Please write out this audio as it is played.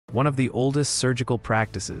One of the oldest surgical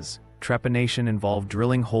practices, trepanation, involved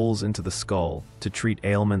drilling holes into the skull to treat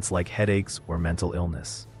ailments like headaches or mental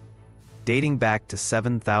illness. Dating back to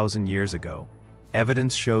 7,000 years ago,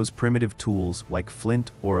 evidence shows primitive tools like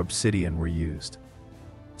flint or obsidian were used.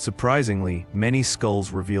 Surprisingly, many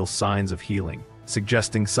skulls reveal signs of healing,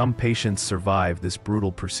 suggesting some patients survived this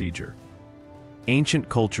brutal procedure. Ancient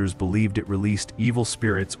cultures believed it released evil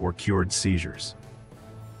spirits or cured seizures.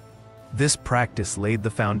 This practice laid the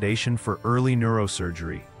foundation for early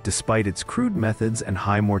neurosurgery, despite its crude methods and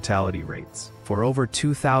high mortality rates. For over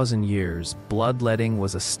 2,000 years, bloodletting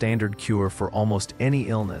was a standard cure for almost any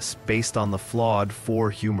illness based on the flawed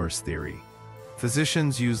four humors theory.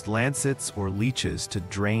 Physicians used lancets or leeches to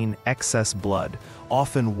drain excess blood,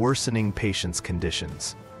 often worsening patients'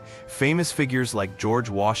 conditions. Famous figures like George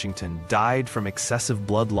Washington died from excessive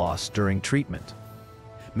blood loss during treatment.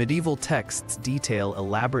 Medieval texts detail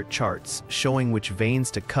elaborate charts showing which veins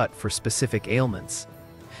to cut for specific ailments.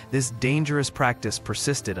 This dangerous practice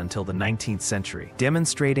persisted until the 19th century,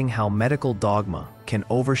 demonstrating how medical dogma can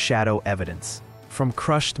overshadow evidence. From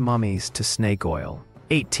crushed mummies to snake oil,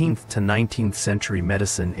 18th to 19th century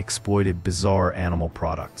medicine exploited bizarre animal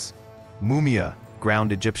products. Mumia,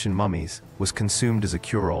 ground Egyptian mummies, was consumed as a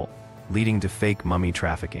cure-all, leading to fake mummy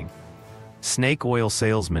trafficking. Snake oil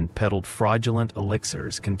salesmen peddled fraudulent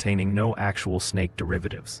elixirs containing no actual snake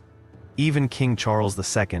derivatives. Even King Charles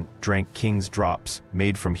II drank king's drops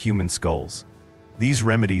made from human skulls. These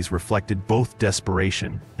remedies reflected both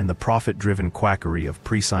desperation and the profit-driven quackery of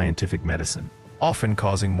pre-scientific medicine, often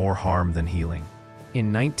causing more harm than healing.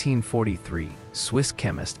 In 1943, Swiss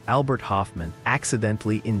chemist Albert Hofmann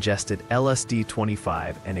accidentally ingested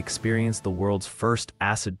LSD-25 and experienced the world's first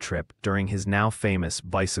acid trip during his now famous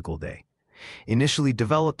bicycle day. Initially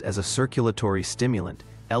developed as a circulatory stimulant,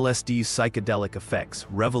 LSD's psychedelic effects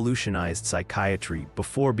revolutionized psychiatry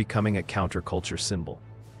before becoming a counterculture symbol.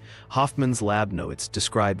 Hoffman's lab notes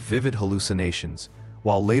described vivid hallucinations,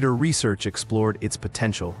 while later research explored its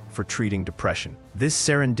potential for treating depression. This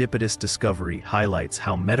serendipitous discovery highlights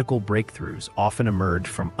how medical breakthroughs often emerge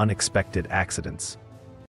from unexpected accidents.